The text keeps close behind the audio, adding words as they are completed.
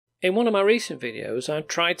In one of my recent videos I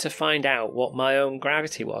tried to find out what my own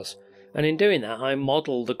gravity was, and in doing that I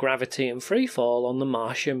modelled the gravity and freefall on the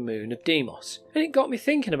Martian moon of Deimos, and it got me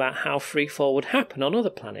thinking about how freefall would happen on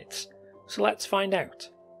other planets. So let's find out.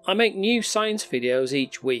 I make new science videos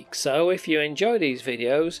each week, so if you enjoy these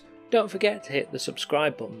videos, don't forget to hit the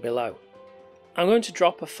subscribe button below. I'm going to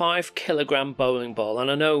drop a 5 kilogram bowling ball,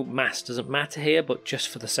 and I know mass doesn't matter here, but just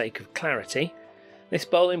for the sake of clarity. This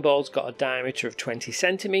bowling ball's got a diameter of 20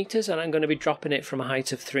 centimetres and I'm going to be dropping it from a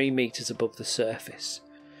height of 3 metres above the surface.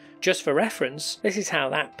 Just for reference, this is how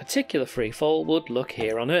that particular freefall would look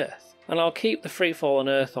here on Earth, and I'll keep the freefall on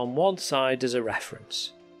Earth on one side as a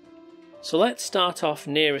reference. So let's start off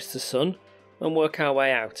nearest the Sun and work our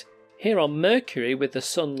way out. Here on Mercury, with the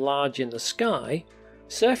Sun large in the sky,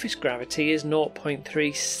 surface gravity is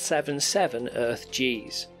 0.377 Earth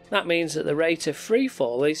Gs. That means that the rate of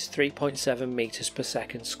freefall is 3.7 metres per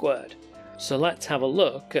second squared. So let's have a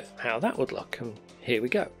look at how that would look, and here we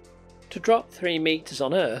go. To drop 3 metres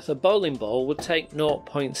on Earth, a bowling ball would take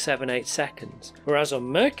 0.78 seconds, whereas on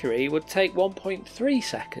Mercury it would take 1.3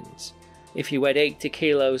 seconds. If you weighed 80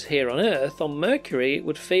 kilos here on Earth, on Mercury it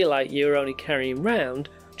would feel like you were only carrying round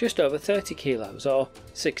just over 30 kilos, or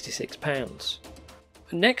 66 pounds.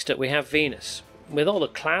 Next up we have Venus. With all the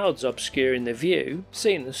clouds obscuring the view,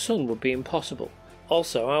 seeing the Sun would be impossible.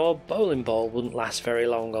 Also, our bowling ball wouldn't last very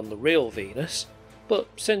long on the real Venus, but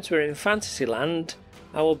since we're in Fantasyland,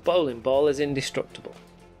 our bowling ball is indestructible.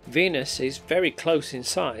 Venus is very close in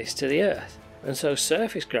size to the Earth, and so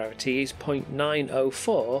surface gravity is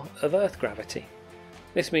 0.904 of Earth gravity.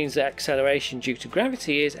 This means the acceleration due to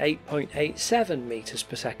gravity is 8.87 metres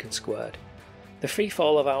per second squared. The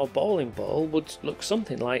freefall of our bowling ball would look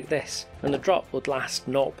something like this, and the drop would last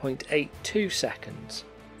 0.82 seconds.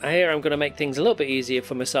 Here I'm going to make things a little bit easier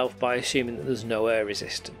for myself by assuming that there's no air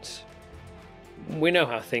resistance. We know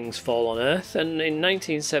how things fall on Earth, and in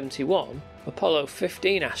 1971, Apollo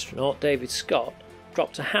 15 astronaut David Scott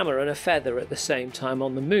dropped a hammer and a feather at the same time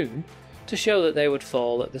on the Moon to show that they would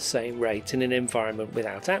fall at the same rate in an environment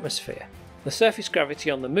without atmosphere. The surface gravity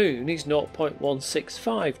on the Moon is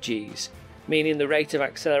 0.165 Gs, meaning the rate of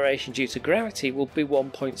acceleration due to gravity will be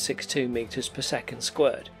 1.62 metres per second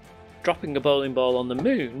squared. Dropping a bowling ball on the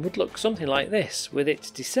Moon would look something like this, with its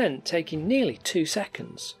descent taking nearly 2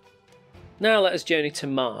 seconds. Now let us journey to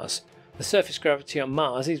Mars. The surface gravity on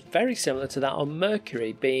Mars is very similar to that on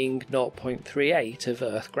Mercury, being 0.38 of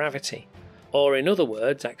Earth gravity. Or in other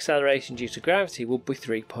words, acceleration due to gravity would be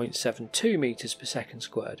 3.72 metres per second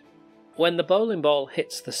squared. When the bowling ball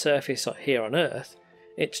hits the surface here on Earth,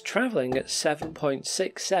 it's travelling at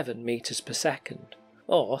 7.67 metres per second,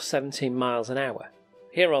 or 17 miles an hour.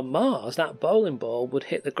 Here on Mars, that bowling ball would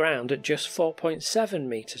hit the ground at just 4.7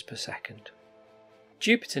 metres per second.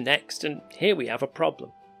 Jupiter next, and here we have a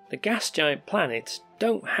problem. The gas giant planets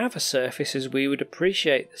don't have a surface as we would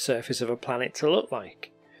appreciate the surface of a planet to look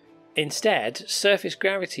like. Instead, surface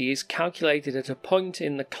gravity is calculated at a point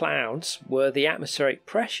in the clouds where the atmospheric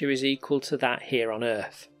pressure is equal to that here on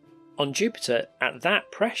Earth. On Jupiter, at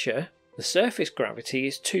that pressure, the surface gravity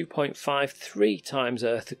is 2.53 times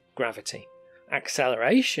Earth gravity.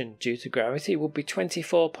 Acceleration due to gravity would be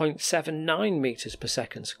 24.79 metres per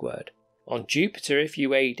second squared. On Jupiter, if you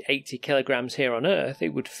weighed 80 kilograms here on Earth,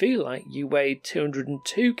 it would feel like you weighed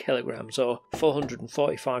 202 kilograms, or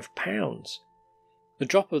 445 pounds. The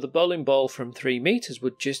drop of the bowling ball from 3 metres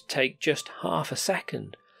would take just half a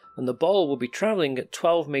second, and the ball will be travelling at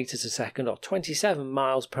 12 metres a second, or 27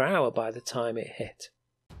 miles per hour by the time it hit.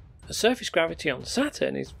 The surface gravity on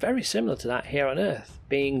Saturn is very similar to that here on Earth,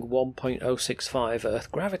 being 1.065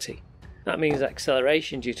 Earth gravity. That means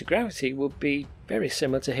acceleration due to gravity would be very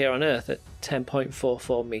similar to here on Earth at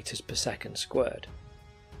 10.44 metres per second squared.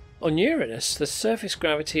 On Uranus, the surface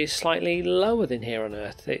gravity is slightly lower than here on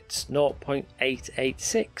Earth. It's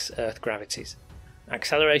 0.886 Earth gravities.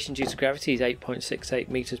 Acceleration due to gravity is 8.68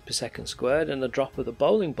 metres per second squared, and the drop of the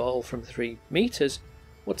bowling ball from 3 metres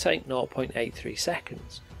would take 0.83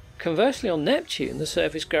 seconds. Conversely, on Neptune, the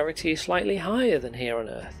surface gravity is slightly higher than here on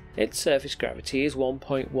Earth. Its surface gravity is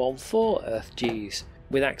 1.14 Earth Gs,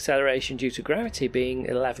 with acceleration due to gravity being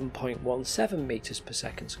 11.17 metres per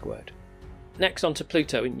second squared. Next on to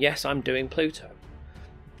Pluto, and yes, I'm doing Pluto.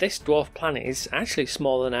 This dwarf planet is actually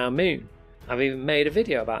smaller than our Moon. I've even made a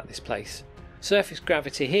video about this place. Surface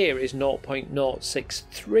gravity here is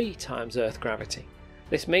 0.063 times Earth gravity.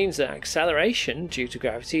 This means that acceleration due to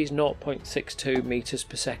gravity is 0.62 metres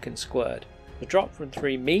per second squared. The drop from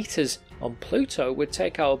 3 metres on Pluto would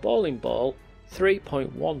take our bowling ball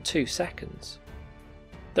 3.12 seconds.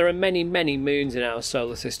 There are many moons in our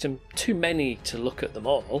solar system, too many to look at them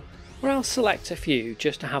all, where I'll select a few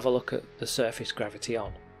just to have a look at the surface gravity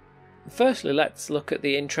on. Firstly, let's look at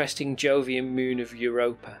the interesting Jovian moon of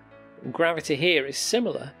Europa. Gravity here is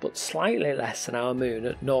similar, but slightly less than our moon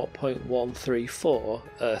at 0.134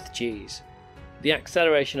 Earth Gs. The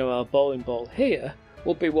acceleration of our bowling ball here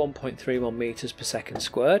would be 1.31 meters per second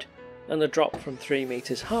squared, and the drop from 3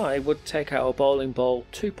 meters high would take our bowling ball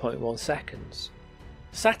 2.1 seconds.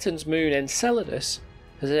 Saturn's moon Enceladus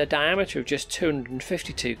has a diameter of just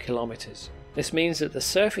 252 kilometers. This means that the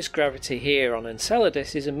surface gravity here on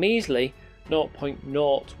Enceladus is a measly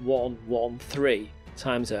 0.0113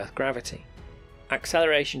 times Earth gravity.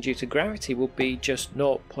 Acceleration due to gravity would be just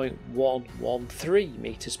 0.113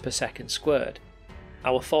 meters per second squared.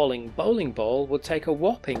 Our falling bowling ball would take a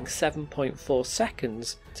whopping 7.4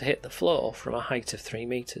 seconds to hit the floor from a height of 3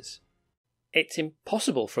 meters. It's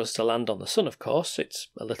impossible for us to land on the Sun, of course, it's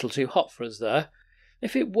a little too hot for us there.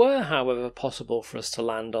 If it were, however, possible for us to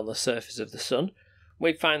land on the surface of the Sun,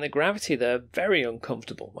 we'd find the gravity there very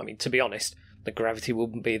uncomfortable. I mean, to be honest, the gravity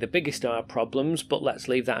wouldn't be the biggest of our problems, but let's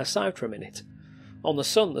leave that aside for a minute. On the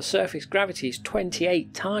Sun, the surface gravity is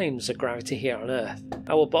 28 times the gravity here on Earth.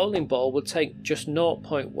 Our bowling ball would take just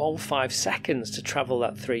 0.15 seconds to travel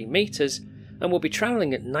that 3 meters, and would be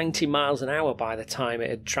travelling at 90 miles an hour by the time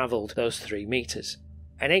it had travelled those 3 meters.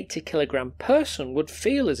 An 80 kilogram person would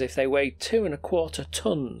feel as if they weighed 2.25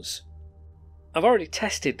 tons. I've already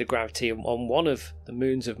tested the gravity on one of the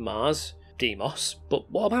moons of Mars, Deimos,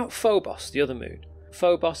 but what about Phobos, the other moon?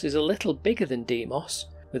 Phobos is a little bigger than Deimos,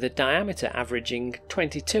 with a diameter averaging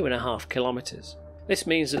 22.5 kilometers. This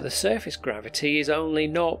means that the surface gravity is only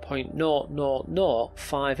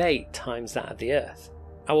 0.00058 times that of the Earth.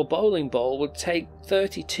 Our bowling ball would take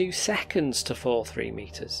 32 seconds to fall 3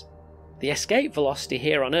 meters. The escape velocity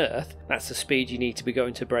here on Earth, that's the speed you need to be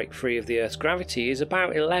going to break free of the Earth's gravity, is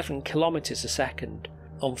about 11 kilometers a second.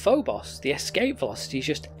 On Phobos, the escape velocity is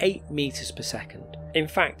just 8 meters per second. In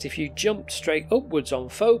fact, if you jumped straight upwards on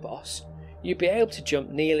Phobos, you'd be able to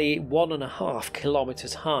jump nearly 1.5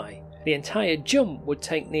 kilometers high. The entire jump would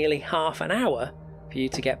take nearly half an hour for you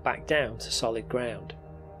to get back down to solid ground.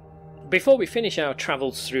 Before we finish our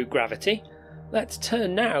travels through gravity, let's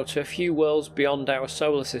turn now to a few worlds beyond our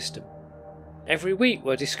solar system. Every week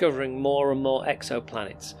we're discovering more and more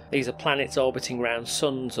exoplanets. These are planets orbiting around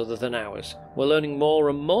suns other than ours. We're learning more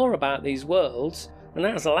and more about these worlds, and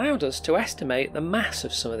that has allowed us to estimate the mass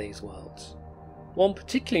of some of these worlds. One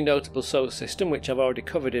particularly notable solar system, which I've already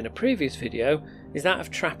covered in a previous video, is that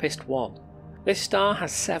of TRAPPIST-1. This star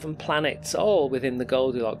has 7 planets, all within the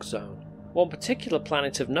Goldilocks zone. One particular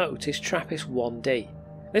planet of note is TRAPPIST-1d.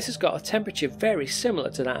 This has got a temperature very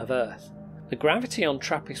similar to that of Earth. The gravity on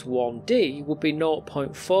TRAPPIST-1d would be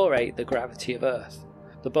 0.48 the gravity of Earth.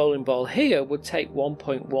 The bowling ball here would take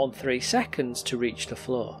 1.13 seconds to reach the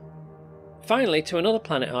floor. Finally, to another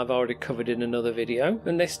planet I've already covered in another video,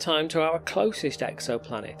 and this time to our closest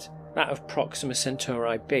exoplanet, that of Proxima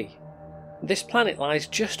Centauri b. This planet lies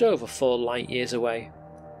just over 4 light years away.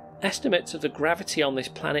 Estimates of the gravity on this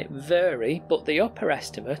planet vary, but the upper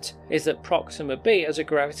estimate is that Proxima b has a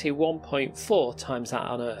gravity 1.4 times that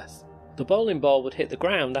on Earth. The bowling ball would hit the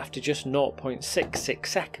ground after just 0.66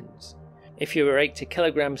 seconds. If you were 80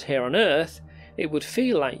 kilograms here on Earth, it would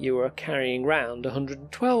feel like you were carrying round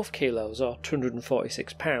 112 kilos or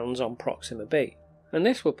 246 pounds on Proxima b, and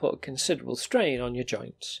this will put a considerable strain on your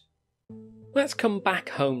joints. Let's come back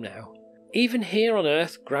home now. Even here on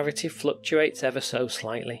Earth, gravity fluctuates ever so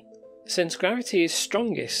slightly. Since gravity is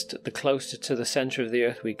strongest the closer to the centre of the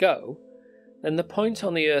Earth we go, then the point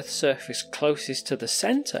on the Earth's surface closest to the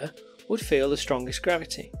centre would feel the strongest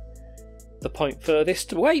gravity. The point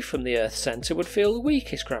furthest away from the Earth's centre would feel the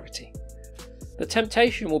weakest gravity. The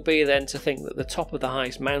temptation will be then to think that the top of the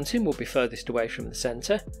highest mountain will be furthest away from the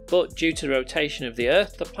centre, but due to the rotation of the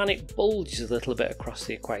Earth, the planet bulges a little bit across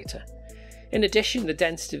the equator. In addition, the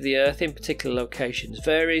density of the Earth in particular locations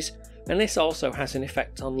varies, and this also has an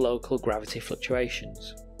effect on local gravity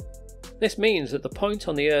fluctuations. This means that the point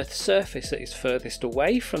on the Earth's surface that is furthest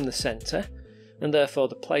away from the centre, and therefore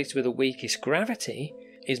the place with the weakest gravity,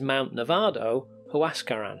 is Mount Nevado,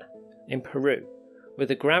 Huascaran, in Peru, with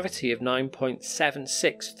a gravity of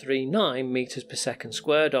 9.7639 meters per second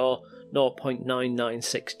squared, or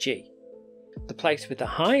 0.996 g. The place with the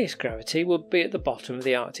highest gravity would be at the bottom of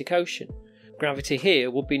the Arctic Ocean. Gravity here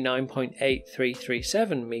would be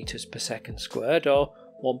 9.8337 meters per second squared, or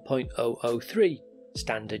 1.003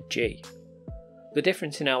 standard g. The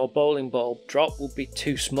difference in our bowling ball drop would be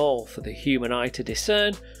too small for the human eye to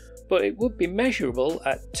discern, but it would be measurable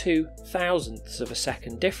at 0.002 of a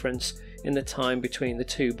second difference in the time between the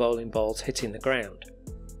 2 bowling balls hitting the ground.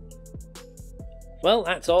 Well,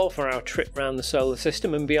 that's all for our trip round the solar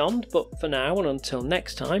system and beyond, but for now and until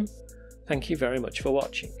next time, thank you very much for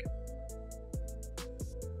watching.